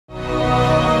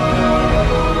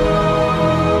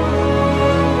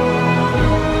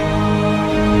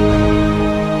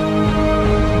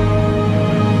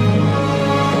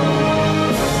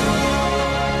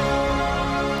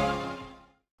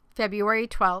February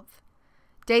 12th.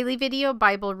 Daily Video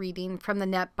Bible Reading from the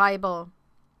Net Bible.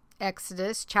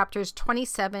 Exodus chapters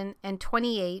 27 and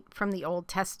 28 from the Old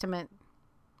Testament.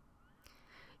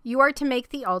 You are to make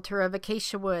the altar of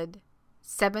acacia wood,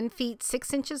 7 feet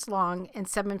 6 inches long and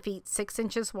 7 feet 6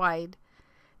 inches wide.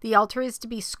 The altar is to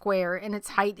be square, and its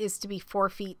height is to be 4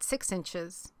 feet 6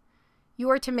 inches. You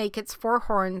are to make its 4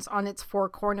 horns on its 4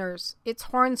 corners. Its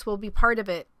horns will be part of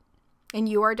it, and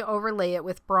you are to overlay it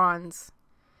with bronze.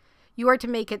 You are to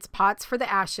make its pots for the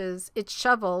ashes, its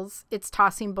shovels, its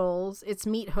tossing bowls, its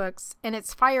meat hooks, and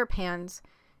its fire pans.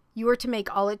 You are to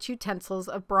make all its utensils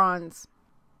of bronze.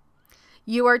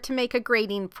 You are to make a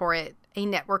grating for it, a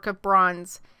network of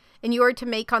bronze, and you are to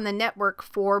make on the network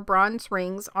 4 bronze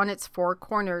rings on its 4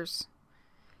 corners.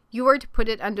 You are to put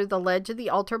it under the ledge of the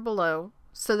altar below,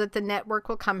 so that the network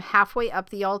will come halfway up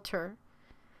the altar.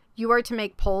 You are to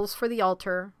make poles for the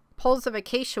altar, poles of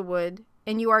acacia wood,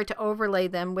 and you are to overlay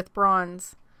them with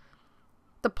bronze.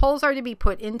 The poles are to be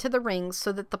put into the rings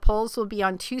so that the poles will be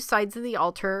on 2 sides of the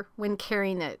altar when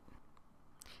carrying it.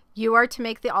 You are to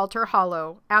make the altar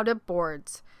hollow, out of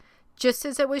boards, just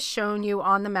as it was shown you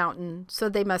on the mountain, so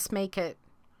they must make it.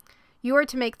 You are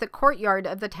to make the courtyard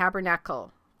of the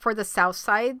tabernacle. For the south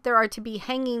side, there are to be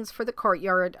hangings for the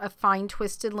courtyard of fine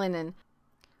twisted linen,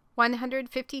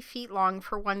 150 feet long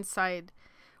for one side,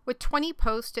 with 20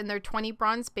 posts and their 20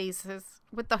 bronze bases,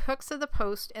 with the hooks of the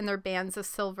post and their bands of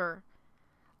silver.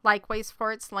 Likewise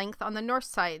for its length on the north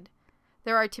side,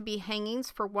 there are to be hangings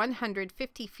for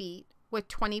 150 feet, with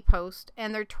 20 posts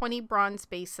and their 20 bronze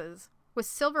bases, with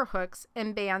silver hooks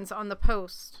and bands on the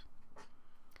post.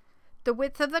 The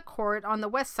width of the court on the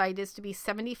west side is to be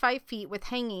 75 feet with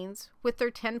hangings, with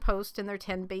their 10 posts and their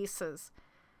 10 bases.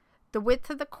 The width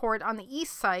of the court on the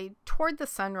east side, toward the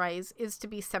sunrise, is to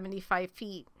be 75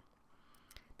 feet.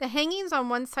 The hangings on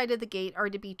one side of the gate are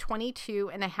to be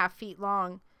 22.5 feet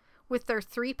long, with their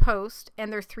 3 posts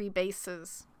and their 3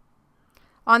 bases.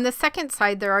 On the second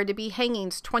side, there are to be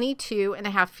hangings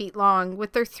 22.5 feet long,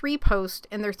 with their 3 posts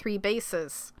and their 3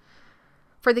 bases.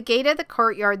 For the gate of the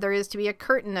courtyard, there is to be a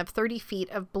curtain of 30 feet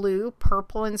of blue,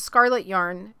 purple, and scarlet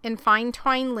yarn, and fine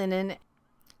twined linen,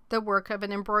 the work of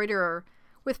an embroiderer,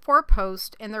 with 4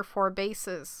 posts and their 4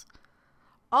 bases.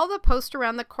 All the posts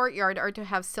around the courtyard are to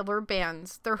have silver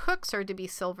bands, their hooks are to be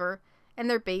silver, and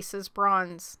their bases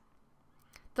bronze.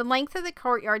 The length of the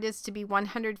courtyard is to be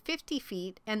 150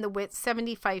 feet, and the width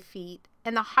 75 feet,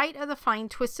 and the height of the fine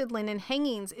twisted linen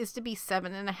hangings is to be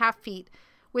 7.5 feet,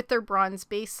 with their bronze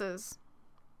bases.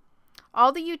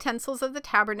 All the utensils of the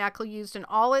tabernacle used in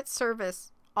all its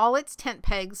service, all its tent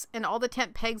pegs, and all the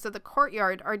tent pegs of the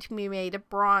courtyard are to be made of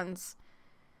bronze.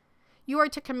 You are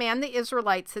to command the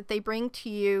Israelites that they bring to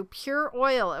you pure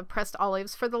oil of pressed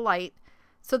olives for the light,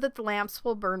 so that the lamps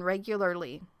will burn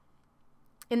regularly.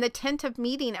 In the tent of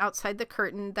meeting outside the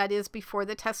curtain that is before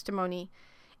the testimony,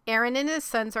 Aaron and his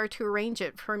sons are to arrange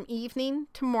it from evening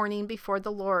to morning before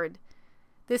the Lord.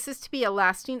 This is to be a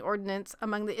lasting ordinance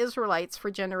among the Israelites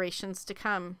for generations to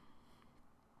come.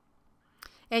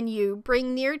 And you,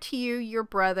 bring near to you your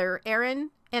brother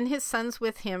Aaron and his sons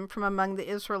with him from among the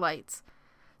Israelites,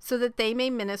 so that they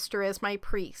may minister as my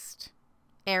priest.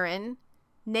 Aaron,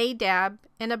 Nadab,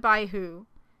 and Abihu,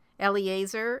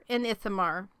 Eleazar, and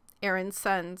Ithamar, Aaron's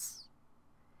sons.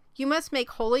 You must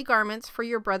make holy garments for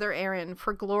your brother Aaron,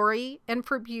 for glory and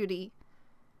for beauty.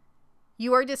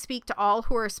 You are to speak to all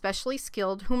who are especially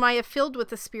skilled, whom I have filled with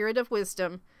the spirit of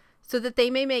wisdom, so that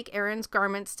they may make Aaron's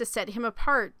garments to set him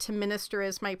apart to minister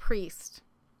as my priest.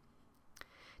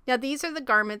 Now these are the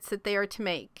garments that they are to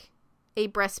make: a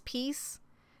breastpiece,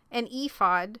 an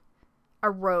ephod,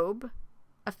 a robe,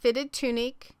 a fitted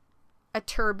tunic, a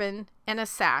turban, and a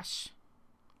sash.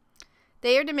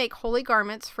 They are to make holy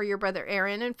garments for your brother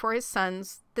Aaron and for his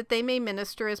sons, that they may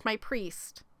minister as my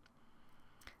priest.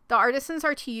 The artisans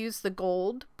are to use the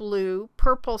gold, blue,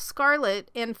 purple,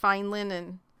 scarlet, and fine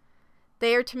linen.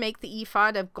 They are to make the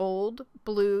ephod of gold,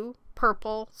 blue,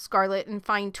 purple, scarlet, and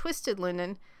fine twisted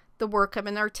linen, the work of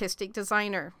an artistic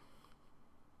designer.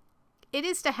 It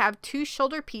is to have 2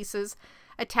 shoulder pieces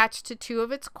attached to 2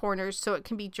 of its corners so it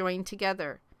can be joined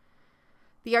together.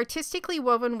 The artistically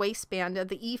woven waistband of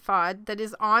the ephod that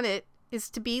is on it is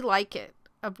to be like it,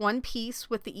 of 1 piece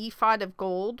with the ephod of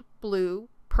gold, blue,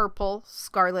 purple,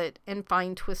 scarlet, and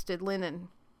fine twisted linen.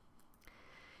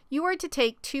 You are to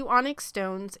take 2 onyx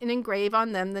stones and engrave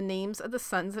on them the names of the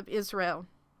sons of Israel.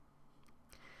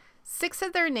 6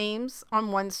 of their names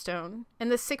on 1 stone,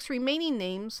 and the 6 remaining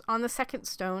names on the 2nd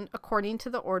stone, according to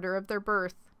the order of their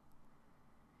birth.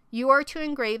 You are to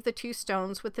engrave the 2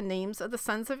 stones with the names of the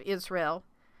sons of Israel,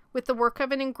 with the work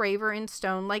of an engraver in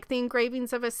stone, like the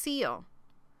engravings of a seal.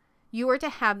 You are to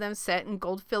have them set in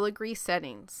gold filigree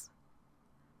settings.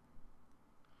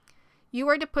 You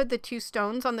are to put the 2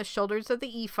 stones on the shoulders of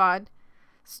the ephod,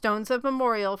 stones of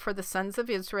memorial for the sons of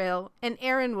Israel, and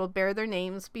Aaron will bear their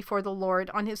names before the Lord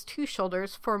on his 2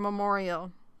 shoulders for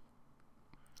memorial.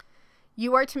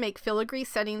 You are to make filigree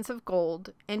settings of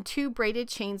gold, and 2 braided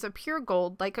chains of pure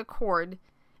gold like a cord,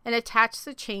 and attach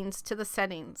the chains to the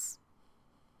settings.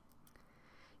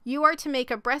 You are to make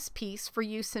a breastpiece for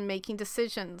use in making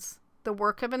decisions, the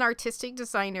work of an artistic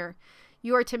designer.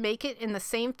 You are to make it in the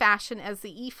same fashion as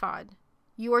the ephod.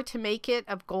 You are to make it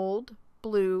of gold,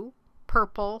 blue,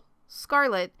 purple,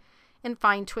 scarlet, and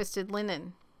fine twisted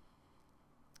linen.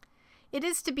 It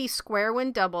is to be square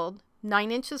when doubled,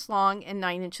 9 inches long and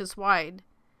 9 inches wide.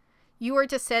 You are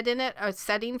to set in it a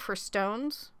setting for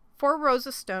stones, 4 rows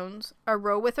of stones, a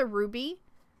row with a ruby,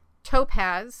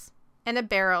 topaz, and a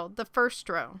beryl, the first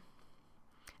row.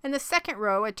 And the second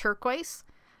row, a turquoise,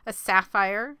 a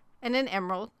sapphire, and an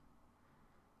emerald.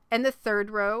 And the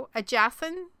third row, a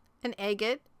jacinth, an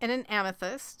agate, and an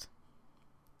amethyst.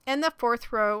 And the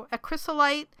fourth row, a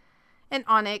chrysolite, an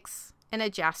onyx, and a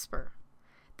jasper.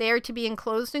 They are to be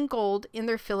enclosed in gold in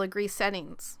their filigree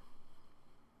settings.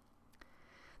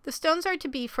 The stones are to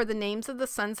be for the names of the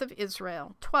sons of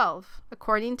Israel, 12,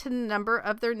 according to the number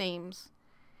of their names.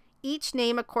 Each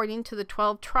name according to the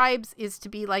 12 tribes is to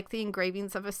be like the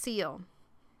engravings of a seal.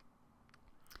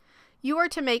 You are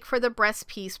to make for the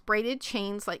breastpiece braided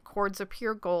chains like cords of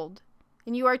pure gold.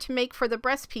 And you are to make for the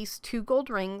breastpiece 2 gold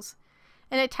rings,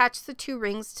 and attach the 2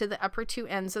 rings to the upper 2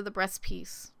 ends of the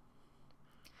breastpiece.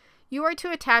 You are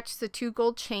to attach the 2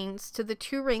 gold chains to the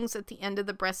 2 rings at the end of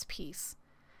the breastpiece.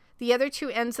 The other 2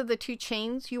 ends of the 2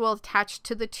 chains you will attach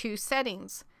to the 2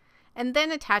 settings, and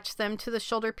then attach them to the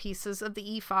shoulder pieces of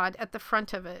the ephod at the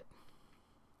front of it.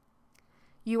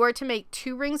 You are to make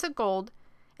 2 rings of gold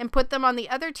and put them on the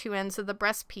other 2 ends of the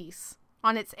breastpiece,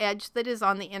 on its edge that is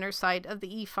on the inner side of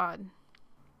the ephod.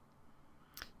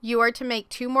 You are to make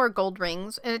 2 more gold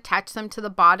rings and attach them to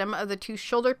the bottom of the 2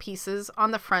 shoulder pieces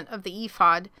on the front of the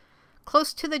ephod,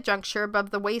 close to the juncture above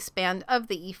the waistband of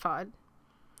the ephod.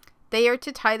 They are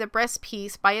to tie the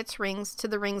breastpiece by its rings to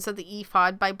the rings of the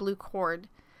ephod by blue cord,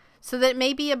 so that it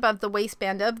may be above the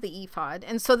waistband of the ephod,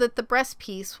 and so that the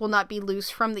breastpiece will not be loose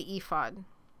from the ephod.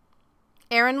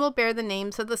 Aaron will bear the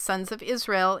names of the sons of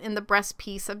Israel in the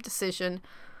breastpiece of decision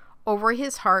over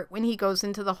his heart when he goes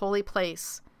into the holy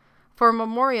place, for a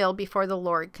memorial before the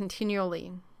Lord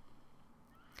continually.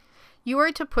 You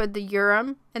are to put the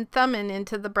Urim and Thummim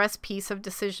into the breastpiece of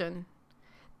decision.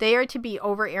 They are to be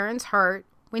over Aaron's heart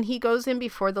when he goes in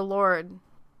before the Lord.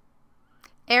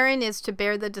 Aaron is to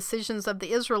bear the decisions of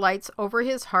the Israelites over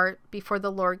his heart before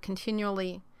the Lord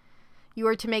continually. You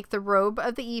are to make the robe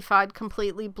of the ephod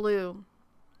completely blue.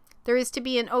 There is to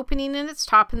be an opening in its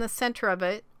top in the center of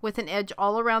it, with an edge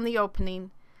all around the opening,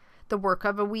 the work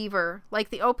of a weaver, like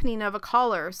the opening of a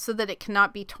collar, so that it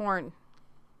cannot be torn.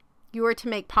 You are to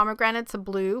make pomegranates of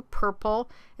blue, purple,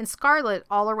 and scarlet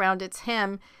all around its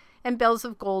hem, and bells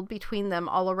of gold between them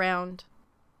all around.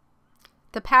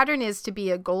 The pattern is to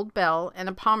be a gold bell and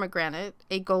a pomegranate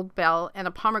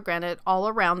all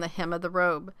around the hem of the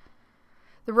robe.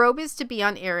 The robe is to be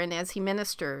on Aaron as he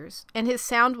ministers, and his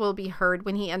sound will be heard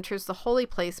when he enters the holy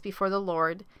place before the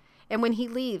Lord, and when he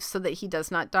leaves, so that he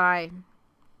does not die.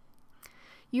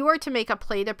 You are to make a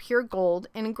plate of pure gold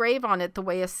and engrave on it the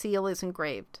way a seal is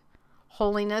engraved,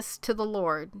 holiness to the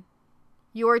Lord.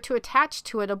 You are to attach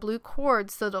to it a blue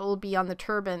cord so that it will be on the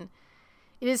turban.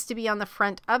 It is to be on the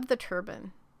front of the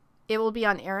turban. It will be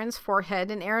on Aaron's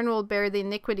forehead, and Aaron will bear the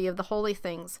iniquity of the holy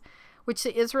things, which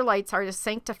the Israelites are to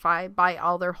sanctify by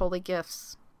all their holy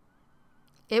gifts.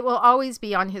 It will always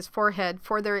be on his forehead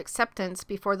for their acceptance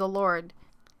before the Lord.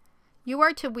 You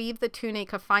are to weave the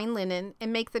tunic of fine linen,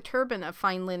 and make the turban of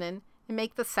fine linen, and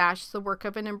make the sash the work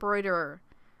of an embroiderer.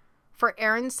 For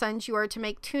Aaron's sons you are to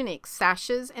make tunics,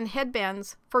 sashes, and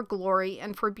headbands for glory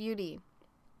and for beauty.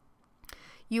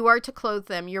 You are to clothe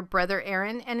them, your brother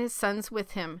Aaron and his sons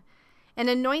with him, and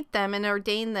anoint them and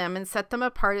ordain them and set them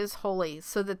apart as holy,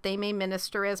 so that they may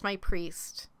minister as my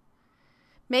priests.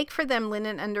 Make for them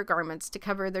linen undergarments to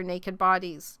cover their naked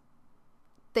bodies.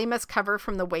 They must cover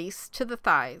from the waist to the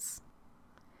thighs.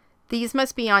 These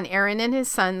must be on Aaron and his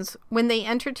sons when they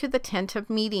enter to the tent of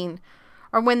meeting,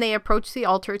 or when they approach the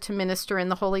altar to minister in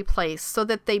the holy place, so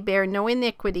that they bear no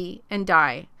iniquity and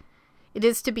die. It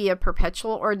is to be a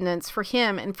perpetual ordinance for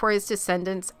him and for his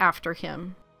descendants after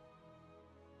him.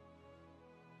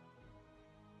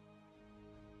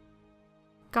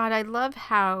 God, I love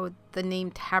how the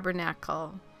name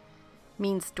tabernacle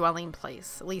means dwelling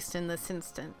place, at least in this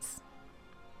instance.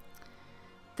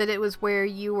 that it was where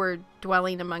you were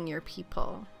dwelling among your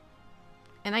people.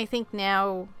 And I think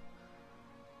now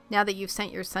that you've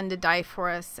sent your Son to die for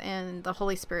us and the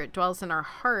Holy Spirit dwells in our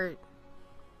heart,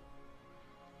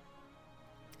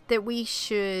 that we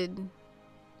should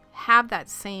have that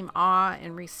same awe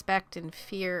and respect and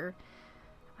fear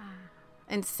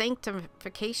and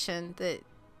sanctification that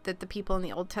the people in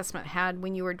the Old Testament had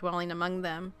when you were dwelling among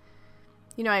them.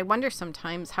 You know, I wonder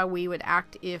sometimes how we would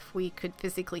act if we could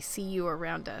physically see you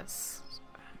around us.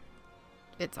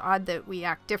 It's odd that we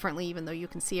act differently even though you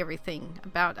can see everything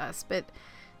about us. But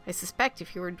I suspect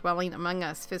if you were dwelling among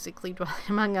us, physically dwelling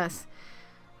among us,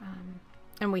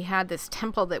 and we had this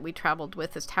temple that we traveled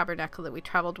with, this tabernacle that we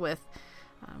traveled with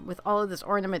all of this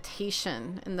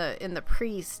ornamentation in the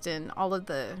priest and all of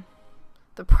the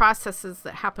processes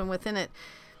that happen within it,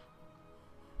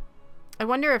 I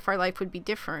wonder if our life would be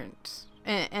different.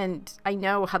 And I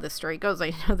know how the story goes.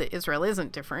 I know that Israel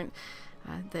isn't different,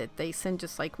 that they sin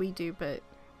just like we do. But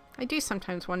I do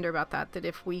sometimes wonder about that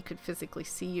if we could physically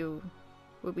see you,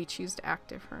 would we choose to act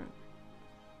different?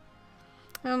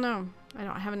 I don't know. I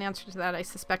don't have an answer to that. I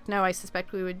suspect no. I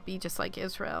suspect we would be just like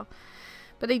Israel.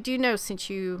 But I do know, since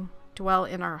you dwell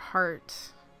in our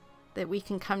heart, that we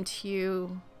can come to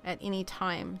you at any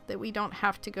time, that we don't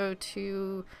have to go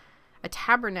to a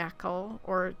tabernacle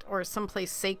or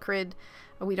someplace sacred.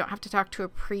 We don't have to talk to a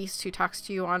priest who talks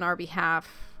to you on our behalf.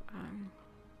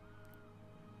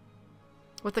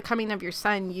 With the coming of your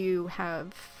Son, you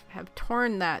have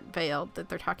torn that veil that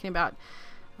they're talking about,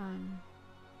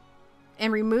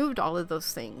 and removed all of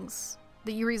those things,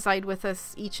 that you reside with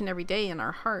us each and every day in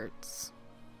our hearts.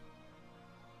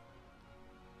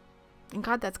 And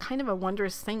God, that's kind of a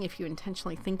wondrous thing if you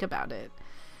intentionally think about it.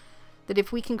 That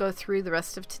if we can go through the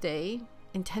rest of today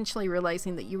intentionally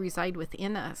realizing that you reside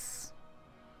within us,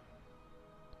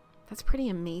 that's pretty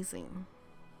amazing.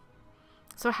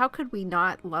 So how could we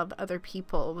not love other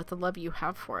people with the love you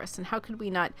have for us? And how could we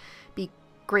not be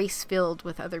grace-filled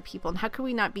with other people? And how could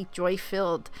we not be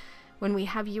joy-filled when we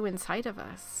have you inside of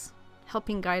us,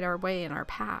 helping guide our way and our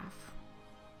path?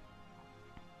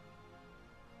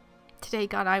 Today,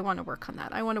 God, I want to work on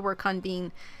that. I want to work on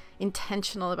being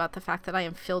intentional about the fact that I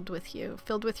am filled with you,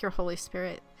 filled with your Holy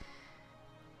Spirit,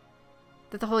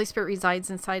 that the Holy Spirit resides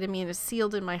inside of me and is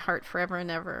sealed in my heart forever and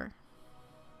ever.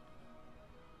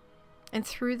 And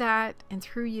through that and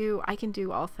through you, I can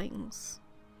do all things.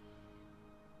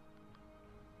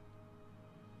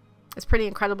 It's pretty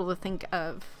incredible to think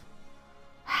of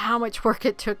how much work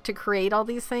it took to create all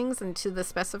these things and to the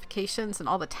specifications and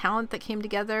all the talent that came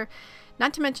together.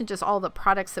 Not to mention just all the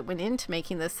products that went into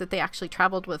making this, that they actually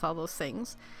traveled with all those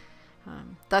things.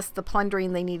 Thus the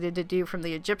plundering they needed to do from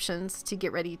the Egyptians to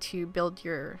get ready to build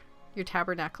your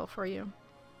tabernacle for you.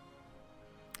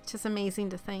 It's just amazing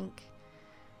to think.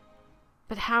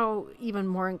 But how even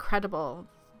more incredible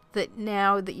that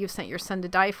now that you've sent your Son to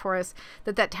die for us,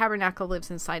 that tabernacle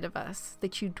lives inside of us,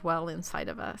 that you dwell inside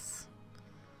of us.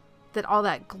 That all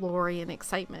that glory and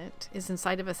excitement is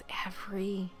inside of us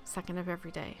every second of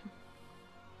every day.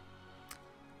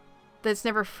 That's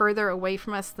never further away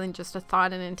from us than just a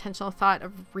thought, an intentional thought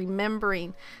of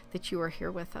remembering that you are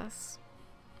here with us.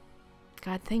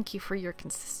 God, thank you for your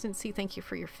consistency. Thank you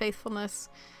for your faithfulness.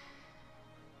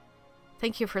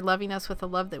 Thank you for loving us with a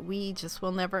love that we just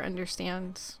will never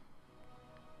understand.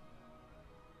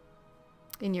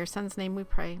 In your Son's name we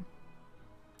pray.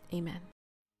 Amen.